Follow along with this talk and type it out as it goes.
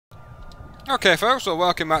Okay folks, well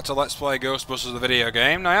welcome back to Let's Play Ghostbusters the video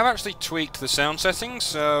game. Now I have actually tweaked the sound settings,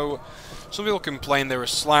 so some people complain they were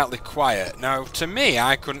slightly quiet. Now to me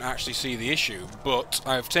I couldn't actually see the issue, but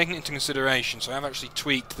I've taken it into consideration, so I've actually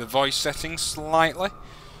tweaked the voice settings slightly.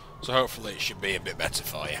 So hopefully it should be a bit better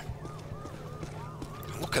for you.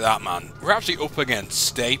 Look at that, man. We're actually up against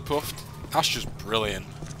Stay Puft. That's just brilliant.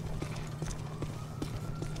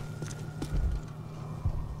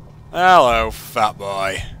 Hello, fat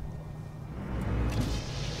boy.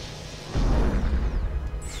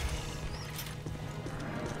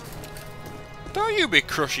 Don't you be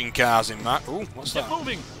crushing cars in that. Ooh, what's that? Get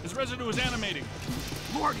moving! His residue is animating.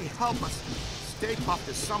 Lordy, help us. Stay Puft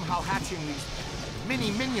is somehow hatching these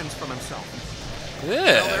mini minions from himself.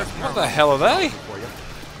 Yeah, what the hell are they? For you.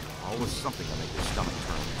 Always something to make your stomach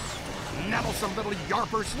turn. Nettlesome little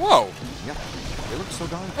yarpers. Whoa! Yep, they look so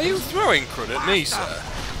darn. Are you throwing crud at me, sir?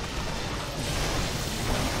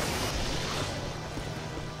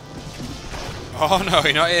 Oh no,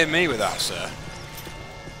 you're not hitting me with that, sir.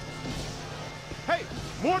 Hey,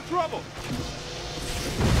 more trouble!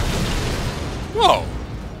 Whoa!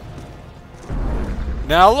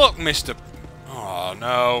 Now look, Mr. Oh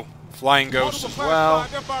no, flying ghosts as well.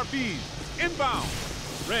 FRBs, inbound.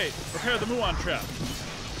 Ray, prepare the muon trap.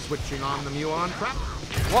 Switching on the muon trap.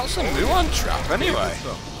 What's a muon trap anyway?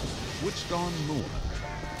 Switched on muon.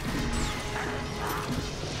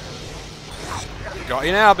 Got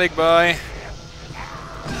you now, big boy.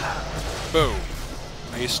 Boom.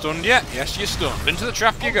 Are you stunned yet? Yes, you're stunned. Into the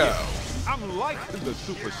trap you go. I'm like the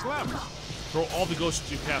super slammer. Throw all the ghosts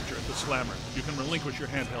you capture at the slammer. You can relinquish your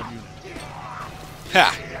handheld unit.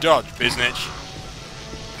 Ha! Dodge, biznitch.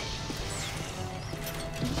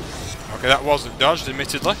 Okay, that wasn't dodged,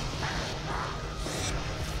 admittedly.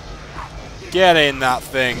 Get in that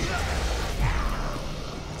thing.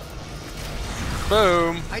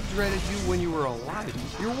 Boom. I dreaded you when you were alive.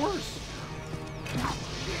 You're worse.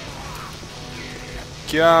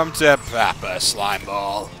 Come to Papa, slime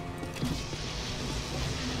ball.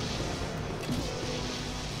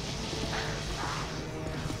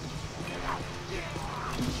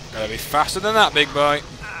 Gotta be faster than that, big boy.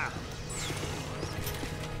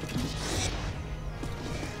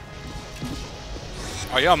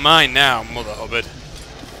 Oh, you're mine now, Mother Hubbard.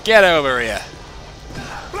 Get over here.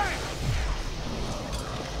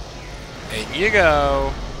 In you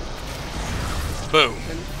go. Boom.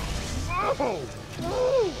 Oh!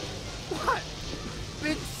 Oh! What?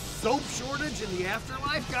 Big soap shortage in the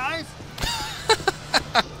afterlife, guys?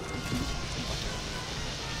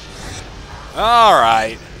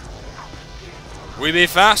 Alright. We be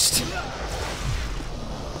fast.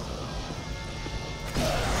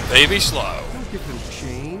 They be slow. Don't give them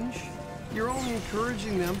change. You're only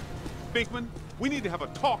encouraging them. Binkman, we need to have a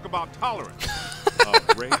talk about tolerance.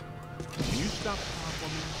 Ray, can you stop for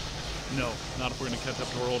me? No, not if we're going to catch up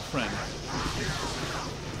to our old friend.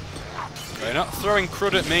 You're not throwing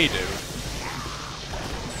crud at me, dude.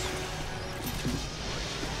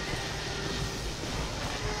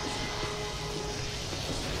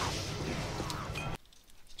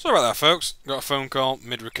 Sorry about that, folks. Got a phone call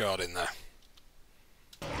mid-recording there.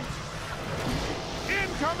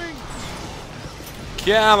 Incoming!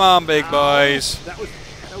 Come on, big boys. That was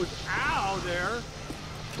ow there.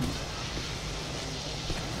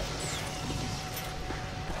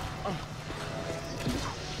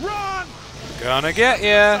 Run! Gonna get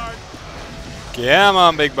ya. Come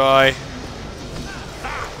on, big boy.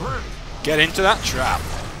 Get into that trap.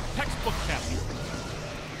 Textbook capture.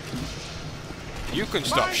 You can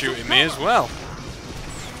stop shooting me as well.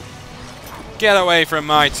 Get away from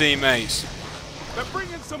my teammates. They're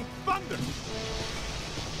bringing some thunder.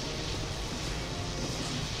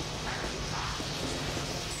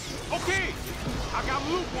 Okay, I got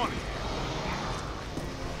loot on it.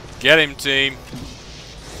 Get him, team.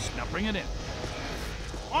 Now bring it in.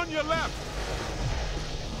 On your left.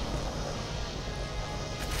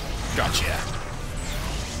 Gotcha.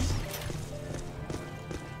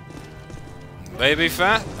 They be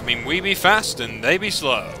fast. I mean, we be fast and they be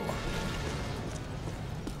slow.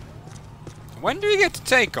 When do we get to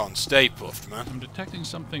take on Stay Puft, man? I'm detecting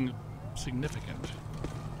something significant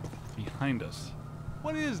behind us.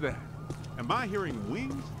 What is that? Am I hearing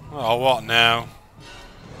wings? Oh, what now?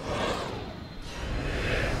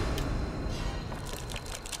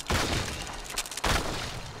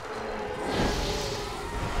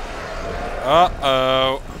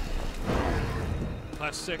 Uh-oh.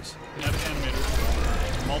 Class 6, nav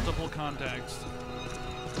animator. Multiple contacts.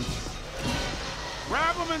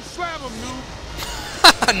 Grab them and slap them, noob.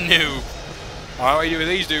 Noob. Alright, what we do with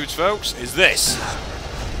these dudes, folks, is this.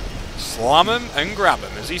 Slam him and grab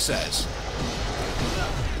him, as he says.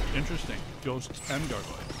 Interesting. Ghosts and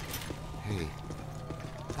gargoyles. Hey,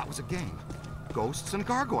 that was a game. Ghosts and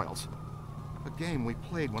Gargoyles. A game we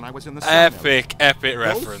played when I was in the seminary. Epic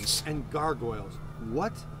reference. Ghosts and gargoyles.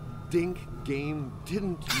 What dink game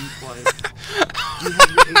didn't you play? Do you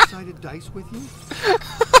have your 8-sided dice with you?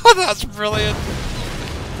 That's brilliant.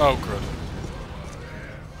 Oh, crud.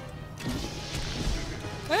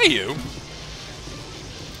 Hey, you.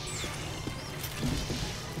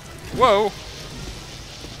 Whoa.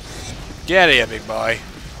 Get here, big boy.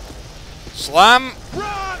 Slam.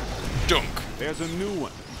 Run! Dunk. There's a new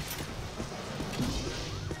one.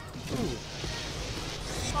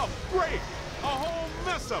 Oh, great! A whole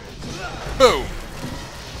mess of them. Boom.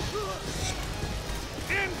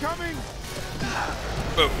 Incoming!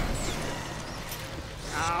 Boom.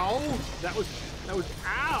 Ow! That was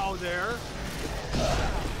ow there.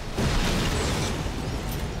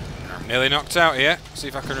 I'm nearly knocked out here. See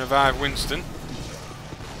if I can revive Winston.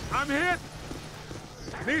 I'm hit!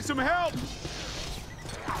 Need some help!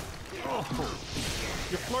 Oh,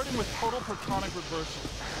 you're flirting with total protonic reversal.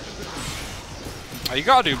 Oh, you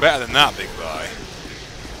gotta do better than that, big boy.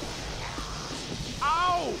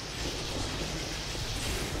 Ow!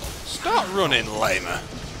 Start running, lamer.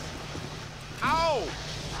 Ow!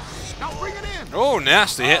 Now bring it in! Oh,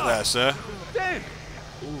 nasty hit there, sir. Damn!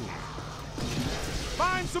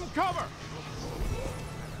 Find some cover!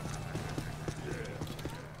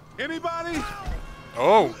 Anybody?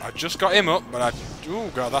 Oh, I just got him up, but I... Oh,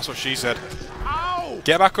 God, that's what she said. Ow!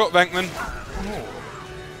 Get back up, Venkman.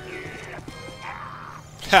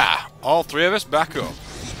 Ha! All three of us back up.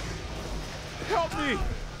 Help me!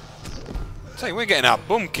 Say, we're getting our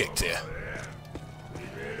bum kicked here.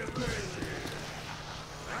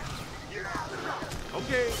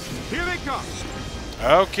 Okay, here they come.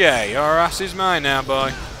 Okay, your ass is mine now,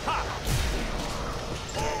 boy.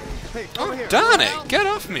 Hey, over here. Darn Little it! help? Get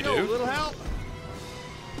off me, No, dude. little help.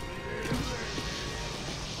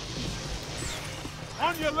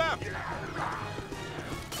 On your left.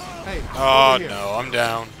 Hey. Oh, over here. no, I'm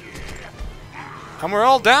down. And we're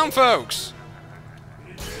all down, folks.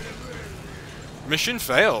 Mission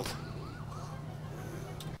failed.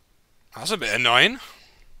 That's a bit annoying.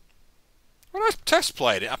 When I test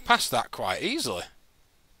played it, I passed that quite easily.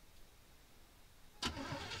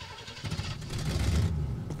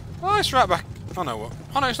 Oh, it's right back. Oh no,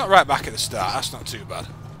 it's not right back at the start. That's not too bad.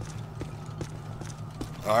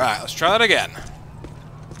 Alright, let's try that again.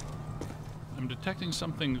 I'm detecting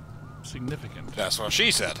something significant That's what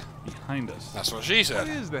she said. behind us. That's what she What said.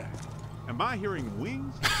 is that? Am I hearing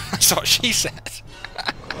wings? That's what she said.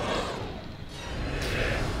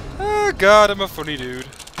 Oh god, I'm a funny dude.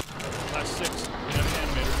 Class 6, we have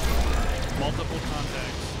animators. Multiple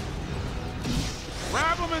contacts.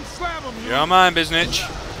 Grab them and slam them. You're mine, Biznitch.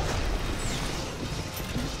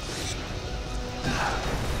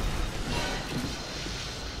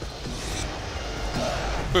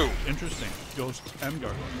 Boom. Interesting. Ghosts and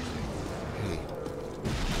gargoyles. Hey,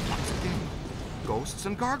 that was a game. Ghosts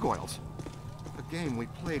and Gargoyles. A game we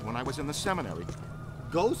played when I was in the seminary.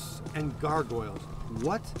 Ghosts and gargoyles.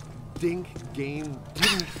 What dink game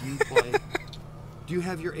didn't you play? Do you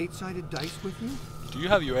have your 8-sided dice with you? Do you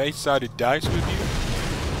have your 8-sided dice with you?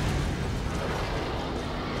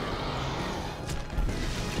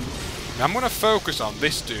 I'm going to focus on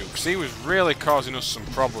this dude, because he was really causing us some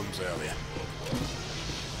problems earlier.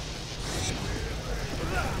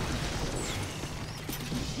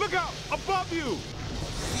 Look out! Above you!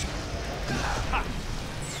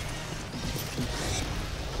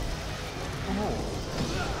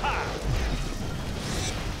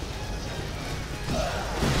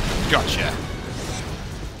 Gotcha.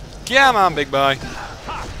 Come on, big boy.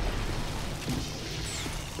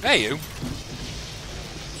 Hey, you.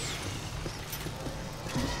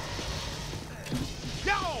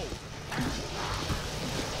 Yo!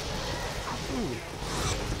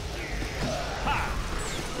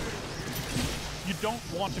 You don't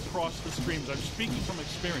want to cross the streams. I'm speaking from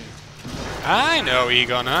experience. I know,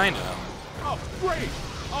 Egon, I know. Oh, great!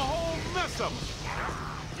 A whole mess of them.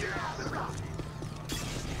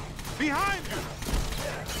 Behind you!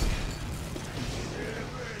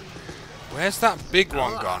 Where's that big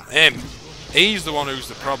one gone? Him. He's the one who's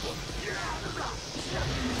the problem.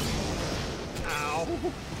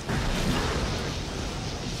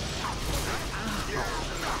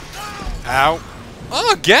 Ow.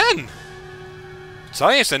 Oh, again!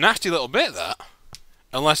 Tell you, it's a nasty little bit, that.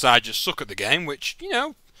 Unless I just suck at the game, which, you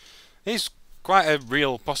know, is quite a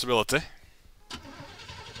real possibility.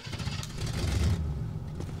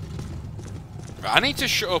 Right, I need to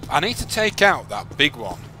shut up. I need to take out that big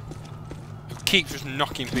one. Who keeps just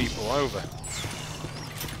knocking people over.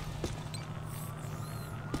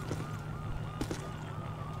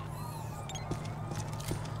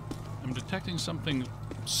 I'm detecting something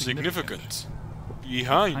Significant.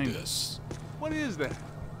 Behind us. What is that?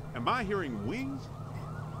 Am I hearing wings?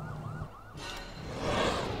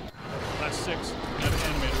 That's 6. Net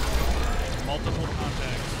animator. Multiple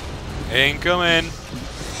contacts. Incoming.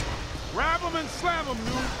 Grab him and slam him,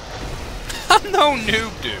 noob. I'm no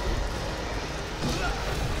noob, dude.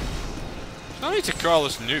 No need to call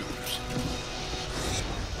us noobs.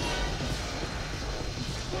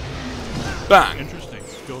 Bang. Interesting.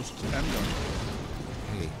 Ghosts and gargoyles.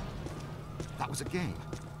 Hey, that was a game.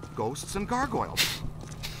 Ghosts and Gargoyles.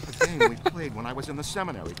 A game we played when I was in the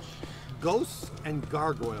seminary. Ghosts and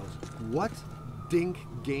Gargoyles. What dink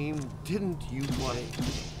game didn't you play?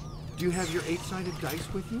 Do you have your 8-sided dice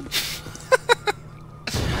with you?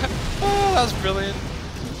 Oh, that's brilliant.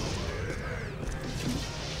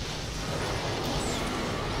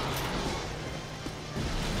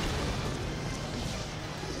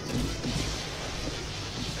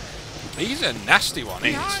 He's a nasty one,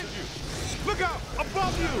 he Behind is. you. Look out!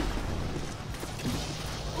 Above you.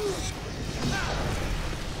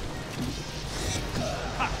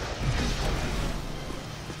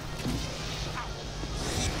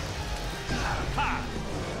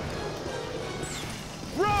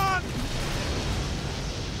 Run!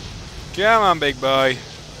 Come on, big boy.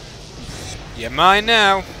 You're mine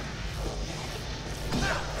now.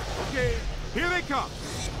 Okay, here they come.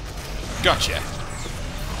 Gotcha.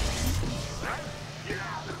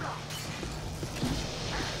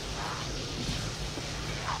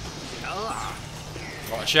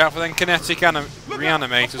 Watch out for them kinetic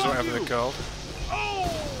reanimators, whatever they're called. Oh,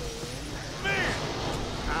 man!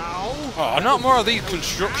 Ow! Oh, not more of these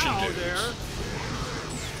construction Ow dudes. there.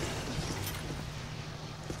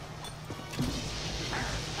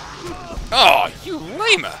 Oh, you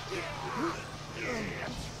lamer!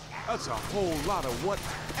 That's a whole lot of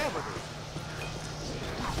whatever.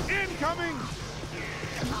 Incoming!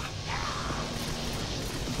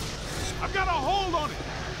 I've got a hold on it.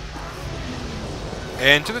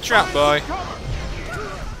 Into the trap, boy. Cover.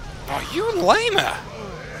 Oh, you lamer!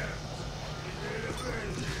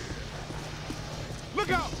 Look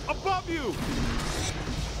out! Above you!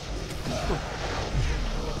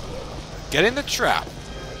 Get in the trap.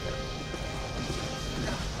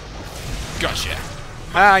 Gotcha.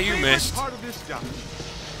 Ah, you Favorite missed. part of this job.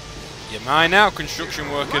 You're mine now, construction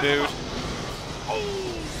worker dude.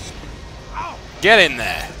 Oh! Ow! Get in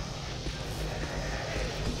there.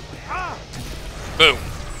 Ah! Boom.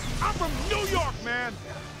 I'm from New York, man.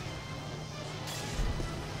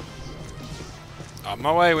 On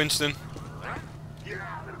my way, Winston.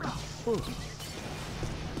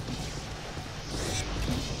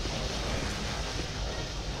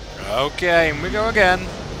 Okay, and we go again.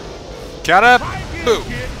 Cut up. Boom.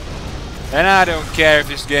 And I don't care if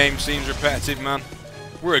this game seems repetitive, man.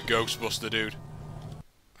 We're a Ghostbuster, dude.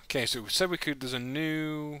 Okay, so we said we could. There's a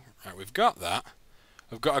new. Right, we've got that.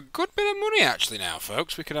 We've got a good bit of money actually now,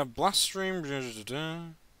 folks. We could have blast stream.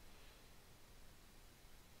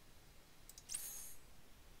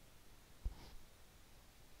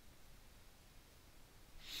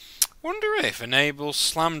 Wonder if enables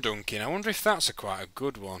slam dunking. I wonder if that's quite a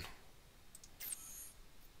good one.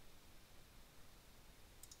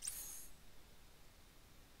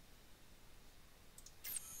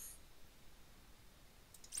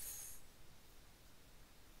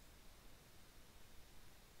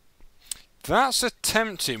 That's a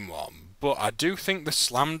tempting one, but I do think the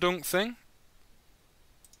slam dunk thing.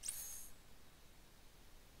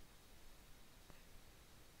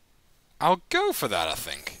 I'll go for that, I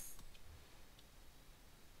think.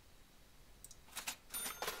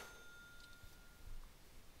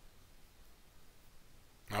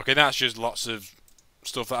 Okay, that's just lots of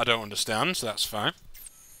stuff that I don't understand, so that's fine.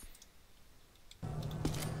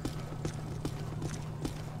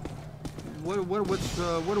 What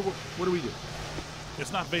do we do?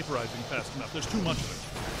 It's not vaporizing fast enough. There's too much of it.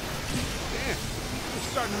 Damn, we're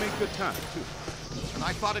starting to make good time, too. And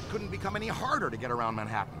I thought it couldn't become any harder to get around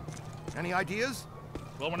Manhattan. Any ideas?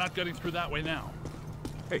 Well, we're not getting through that way now.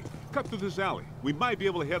 Hey, cut through this alley. We might be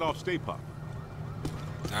able to head off Stay Puft.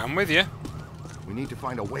 I'm with you. We need to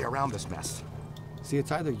find a way around this mess. See,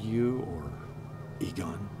 it's either you or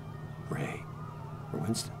Egon, Ray, or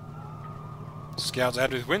Winston. Scouts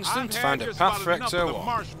ahead with Winston to I've find had a just path about for enough of the XO1.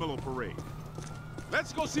 marshmallow parade.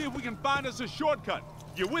 Let's go see if we can find us a shortcut.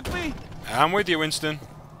 You with me? I'm with you, Winston.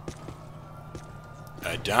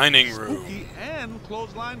 A dining room. Spooky and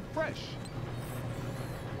clothesline fresh.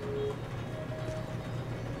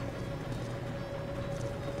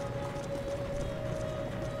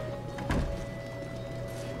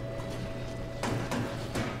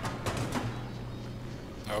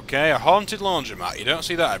 Okay, a haunted laundromat. You don't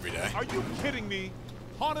see that every day. Are you kidding me?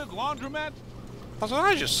 Haunted laundromat? That's what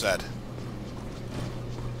I just said.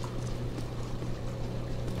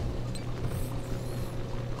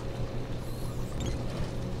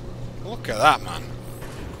 Look at that, man.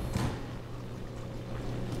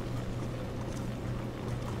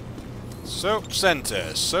 Soap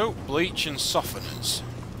centre, soap, bleach and softeners.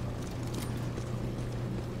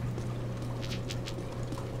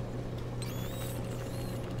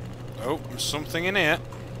 Oh, there's something in here.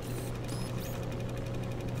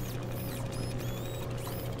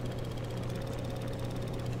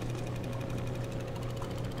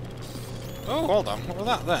 Oh, hold on, what was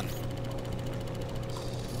that then?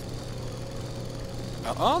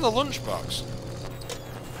 Oh, the lunchbox.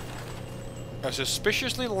 A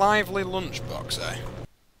suspiciously lively lunchbox, eh?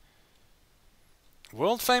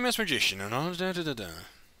 World famous magician and all da da da da.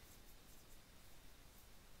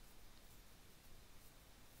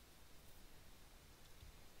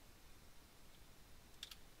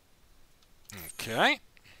 Okay.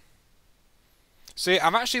 See,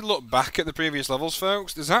 I've actually looked back at the previous levels,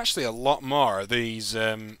 folks. There's actually a lot more of these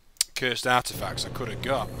cursed artifacts I could have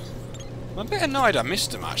got. I'm a bit annoyed I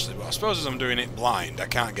missed them, actually, but I suppose as I'm doing it blind, I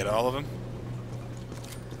can't get all of them.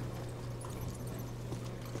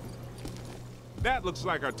 That looks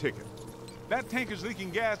like our ticket. That tank is leaking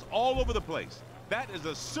gas all over the place. That is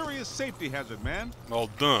a serious safety hazard, man. Well,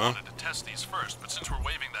 duh. I wanted to test these first, but since we're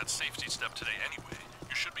waiving that safety step today anyway,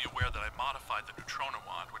 you should be aware that I modified the neutrona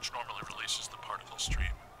wand, which normally releases the particle stream.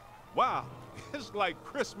 Wow, it's like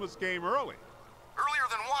Christmas came early. Earlier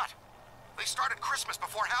than what? They started Christmas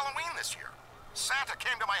before Halloween this year. Santa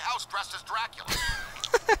came to my house dressed as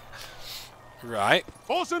Dracula. Right.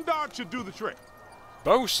 Olsen Dart should do the trick.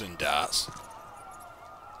 Bosun darts.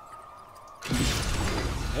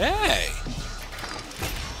 Hey!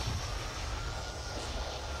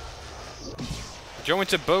 Do you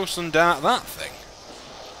want me to bosun dart that thing?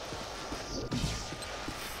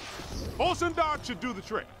 Olsen Dart should do the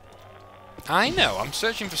trick. I know, I'm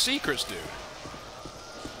searching for secrets, dude.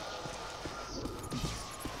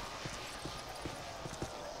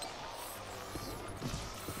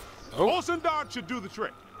 Oh. Olsen Dart should do the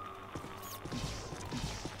trick.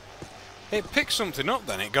 It picked something up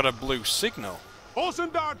then, it got a blue signal.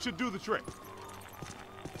 Olsen Dart should do the trick.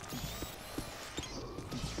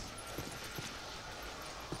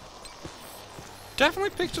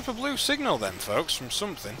 Definitely picked up a blue signal then, folks, from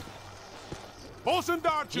something. Olsen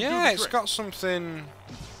Dart should do the Yeah, trick. it's got something...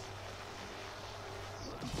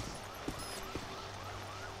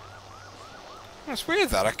 It's weird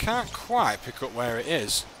that I can't quite pick up where it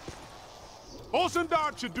is. Olsen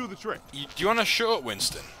Dart should do the trick. Do you want to shut up,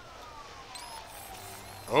 Winston?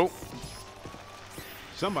 Oh.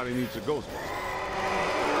 Somebody needs a Ghostbuster.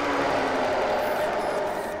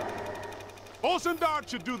 Olsen Dart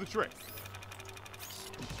should do the trick.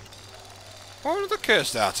 What was the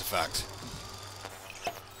cursed artifact?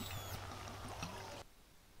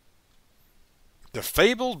 The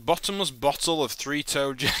fabled bottomless bottle of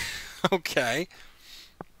three-toed gin. Okay.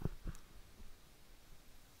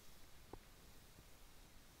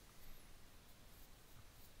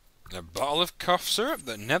 A bottle of cough syrup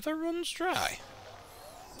that never runs dry.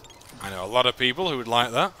 I know a lot of people who would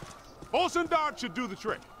like that. Olsen Dart should do the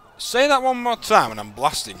trick. Say that one more time and I'm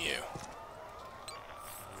blasting you.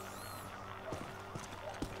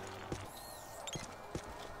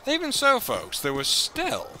 Even so, folks, there was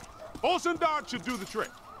still... Olsen Dart should do the trick.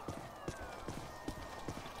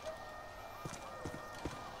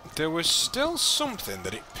 There was still something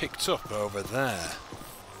that it picked up over there.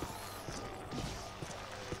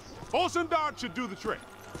 Olsen Dart should do the trick.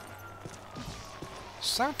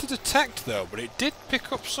 It's hard to detect though, but it did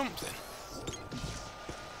pick up something.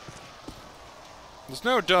 There's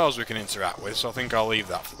no doors we can interact with, so I think I'll leave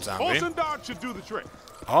that for the time being. Olsen Dart should do the trick.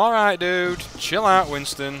 Alright, dude. Chill out,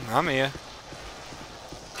 Winston. I'm here.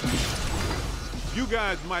 You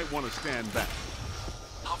guys might want to stand back.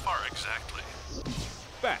 How far exactly?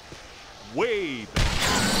 Back. Way back.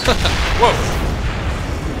 Whoa!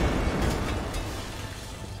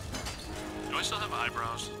 Do I still have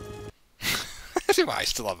eyebrows? Do I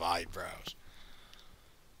still have eyebrows?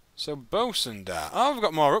 So, bosun dart. Oh, we've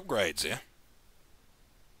got more upgrades here.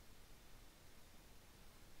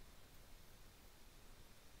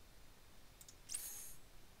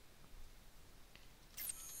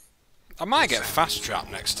 I might get fast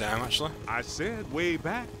trapped next time, actually. I said way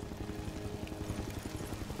back.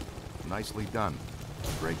 Nicely done.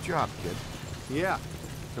 Great job, kid. Yeah,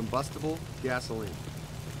 combustible gasoline.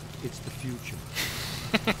 It's the future.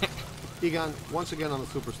 Egon, once again on the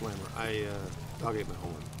Super Slammer, I'll get my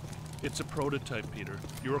horn. It's a prototype, Peter.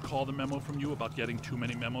 You recall the memo from you about getting too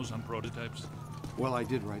many memos on prototypes? Well, I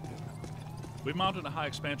did write that. We mounted a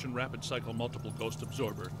high-expansion rapid cycle multiple ghost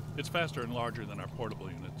absorber. It's faster and larger than our portable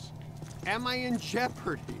units. Am I in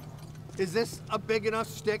jeopardy? Is this a big enough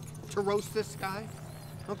stick to roast this guy?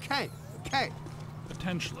 Okay.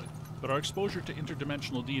 Potentially, but our exposure to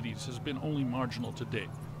interdimensional deities has been only marginal to date,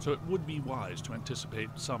 so it would be wise to anticipate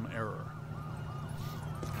some error.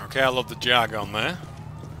 Okay, I love the jargon there.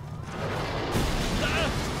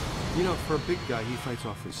 You know, for a big guy, he fights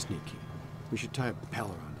awfully sneaky. We should tie a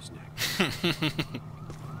propeller on his neck.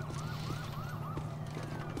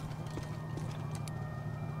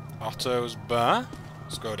 Otto's bar.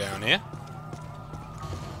 Let's go down here.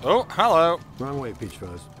 Oh, hello. Wrong way, Peach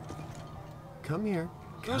Fuzz. Come here.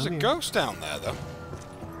 There's a ghost down there, though.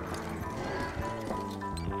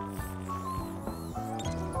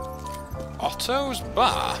 Otto's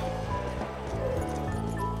bar?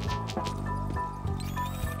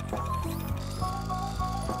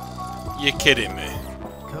 You're kidding me.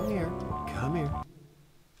 Come here. Come here.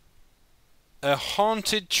 A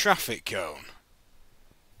haunted traffic cone.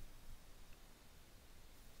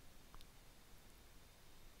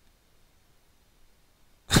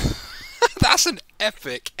 That's an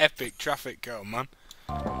epic traffic cone, man.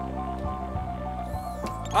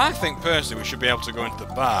 I think personally we should be able to go into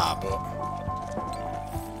the bar, but...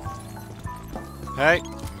 Hey,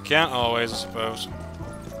 we can't always, I suppose.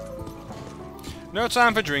 No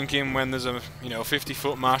time for drinking when there's a,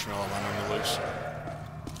 50-foot marshmallow man on the loose.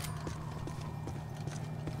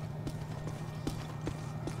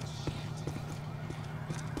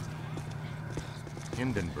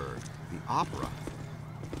 Hindenburg, the opera.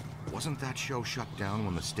 Wasn't that show shut down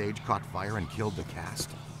when the stage caught fire and killed the cast?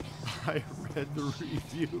 I read the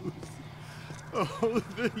reviews. Oh,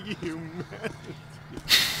 the humanity.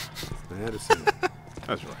 I had to say that.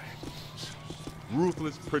 That's right.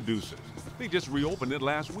 Ruthless producers. They just reopened it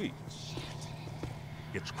last week.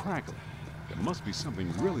 It's crackling. There must be something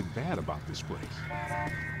really bad about this place.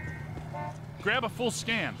 Grab a full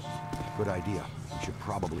scan. Good idea. Should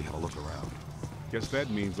probably have a look around. Guess that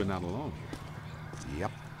means we're not alone here.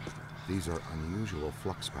 Yep. These are unusual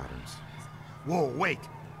flux patterns. Whoa, wait!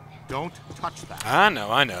 Don't touch that. I know.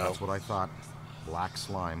 That's what I thought. Black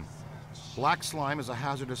slime. Black slime is a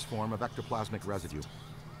hazardous form of ectoplasmic residue.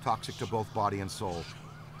 Toxic to both body and soul.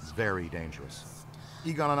 Very dangerous.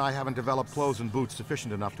 Egon and I haven't developed clothes and boots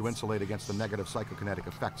sufficient enough to insulate against the negative psychokinetic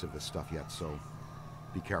effects of this stuff yet, so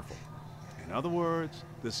be careful. In other words,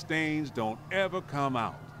 the stains don't ever come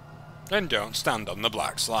out. Then don't stand on the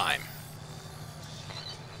black slime.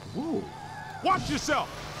 Whoa. Watch yourself!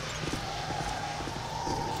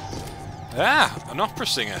 Ah, an opera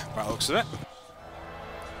singer, by the looks of it.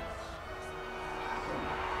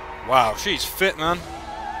 Wow, she's fit, man.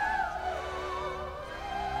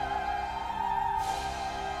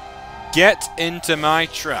 Get into my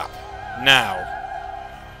trap. Now.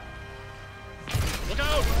 Look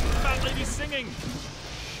out! That lady's singing!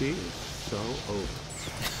 She is so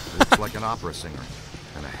over. Looks like an opera singer,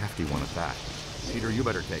 and a hefty one at that. Peter, you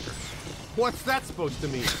better take her. What's that supposed to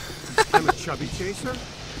mean? I'm a chubby chaser?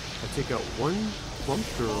 I take out one plump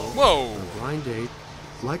girl Whoa. on a blind date,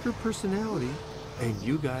 like her personality, and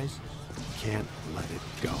you guys can't let it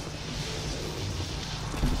go.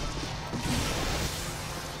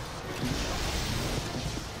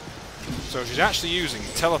 So she's actually using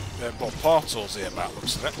portals here, by the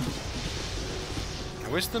looks of it.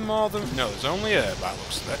 Now, is there more than... No, there's only her, by the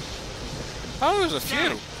looks of it. Oh, there's a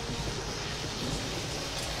few.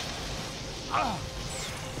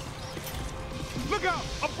 Look out!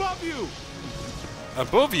 Above you!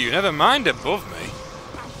 Above you? Never mind above me.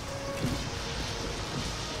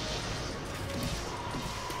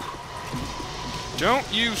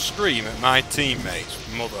 Don't you scream at my teammates,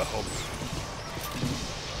 mother hub.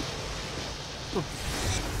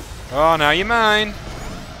 Oh, now you're mine.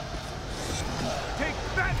 Take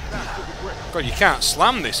that back to the grave. God, you can't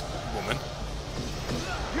slam this woman.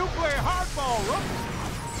 You play hardball, Rook.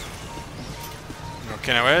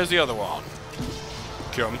 Okay, now where's the other one?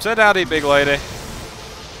 Come to daddy, big lady.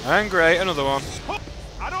 And great, another one.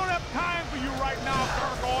 I don't have time for you right now,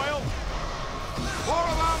 Gargoyle. Four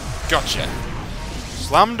of them. Gotcha.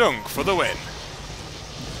 Slam dunk for the win.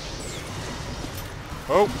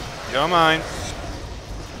 Oh, you're mine.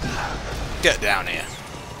 Get down here.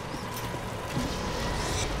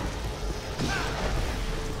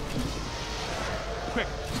 Quick,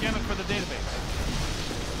 scan it for the database.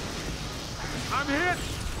 I'm hit.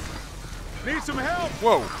 Need some help.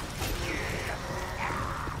 Whoa.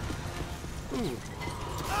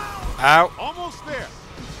 Ow. Almost there.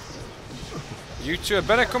 You two had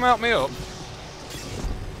better come help me up.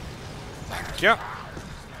 Thank you.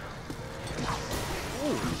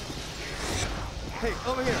 Hey,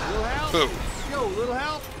 over here, little help? Boom. Yo, little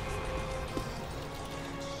help?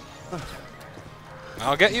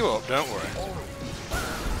 I'll get you up, don't worry.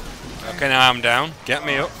 Okay, now I'm down. Get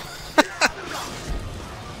me up.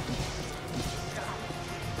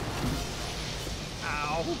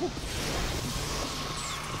 Ow.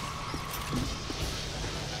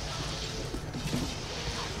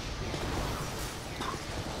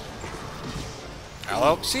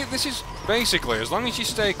 Hello. See, this is basically as long as you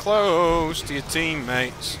stay close to your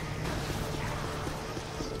teammates.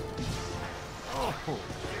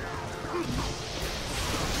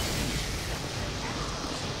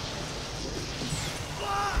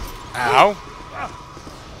 Ow.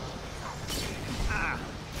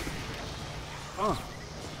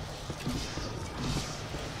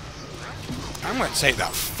 I'm going to take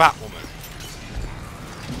that fat woman.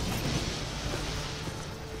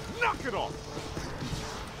 Knock it off!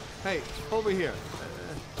 Hey, over here.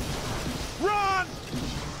 Run!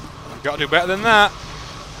 I've got to do better than that.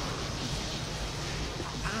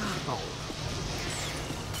 Ow.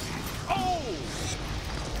 Oh!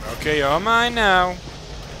 Okay, you're mine now.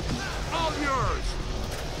 All yours!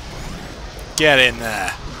 Get in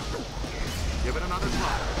there. Give it another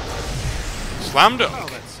try. Slam dunk. Oh,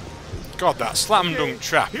 that's... God, that slam dunk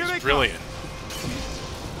trap Here they is brilliant.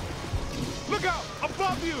 Look out!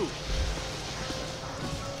 Above you!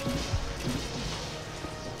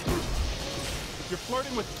 You're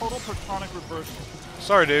flirting with total protonic reversal.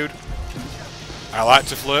 Sorry, dude. I like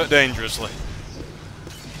to flirt dangerously.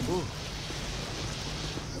 Ooh.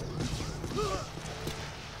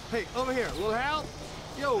 Hey, over here, little help?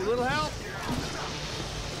 Yo, little help?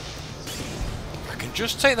 I can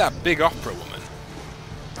just take that big opera woman.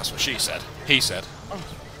 That's what she said. He said.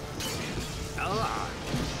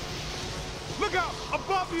 Look out!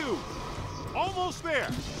 Above you! Almost there!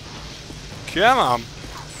 Come on.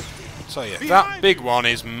 Tell you, that big one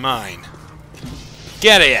is mine.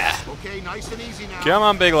 Get here. Okay, nice and easy now. Come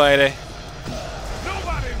on, big lady.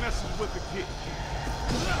 Nobody messes with the kid.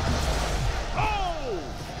 Oh!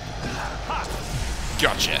 Ha!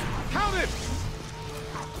 Gotcha. Count it!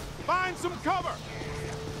 Find some cover!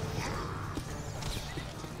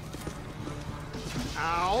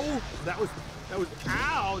 Ow! That was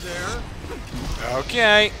ow there.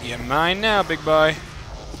 Okay, you're mine now, big boy.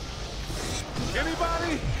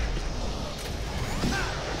 Anybody?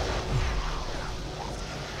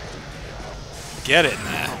 Get in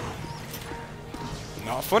there.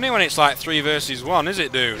 Not funny when it's like 3 versus 1, is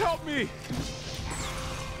it, dude? Help me!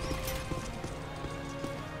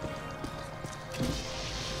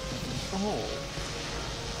 Oh.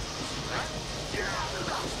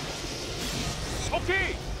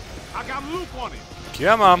 Okay! I got Luke on him!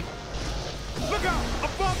 Come on. Look out!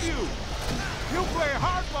 Above you! You play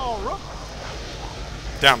hardball, Rook!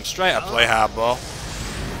 Damn straight I play hardball.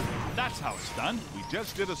 That's how it's done. We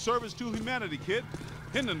just did a service to humanity, kid.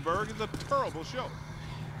 Hindenburg is a terrible show.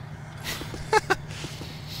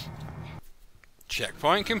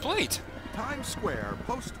 Checkpoint complete. Times Square,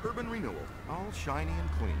 post-urban renewal. All shiny and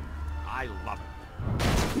clean. I love it.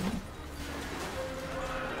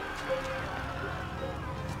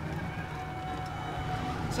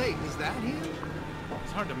 Say, is that him?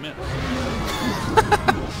 It's hard to miss.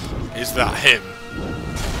 Is that him?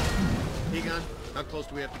 Egon, how close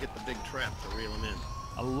do we have to get the big trap to reel him in?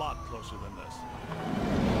 A lot closer than this.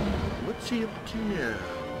 What's he up to now?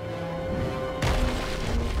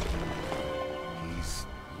 He's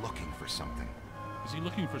looking for something. Is he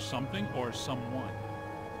looking for something or someone?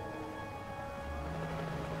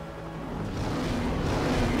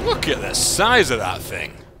 Look at the size of that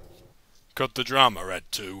thing. Cut the drama, Red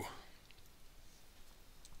 2.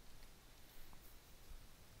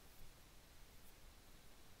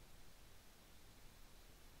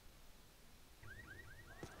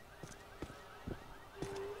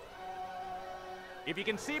 If you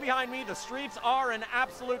can see behind me, the streets are in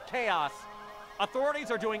absolute chaos. Authorities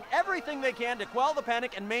are doing everything they can to quell the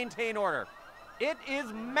panic and maintain order. It is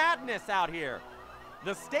madness out here.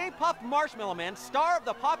 The Stay Puft Marshmallow Man, star of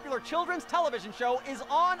the popular children's television show, is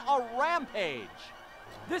on a rampage.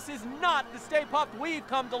 This is not the Stay Puft we've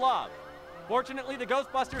come to love. Fortunately, the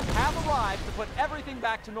Ghostbusters have arrived to put everything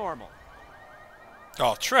back to normal.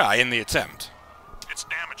 I'll try in the attempt. It's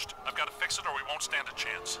damaged. I've got to fix it or we won't stand a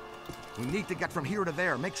chance. We need to get from here to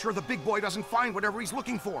there. Make sure the big boy doesn't find whatever he's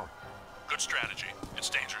looking for. Good strategy. It's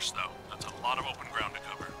dangerous, though. That's a lot of open ground to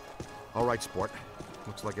cover. All right, sport.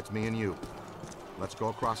 Looks like it's me and you. Let's go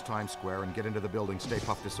across Times Square and get into the building Stay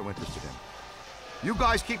Puft is so interested in. You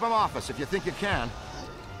guys keep him off us if you think you can.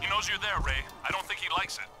 He knows you're there, Ray. I don't think he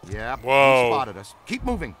likes it. Yeah, Whoa. he spotted us. Keep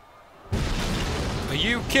moving. Are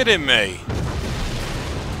you kidding me?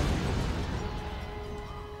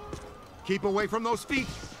 Keep away from those feet.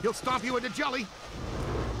 He'll stomp you into jelly.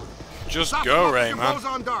 Just Stop go, him Ray, with man. your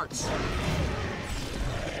boson darts.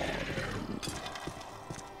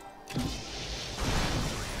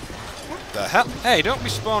 What the hell? Hey, don't be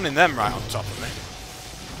spawning them right on top of me.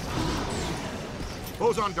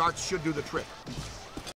 Boson darts should do the trick.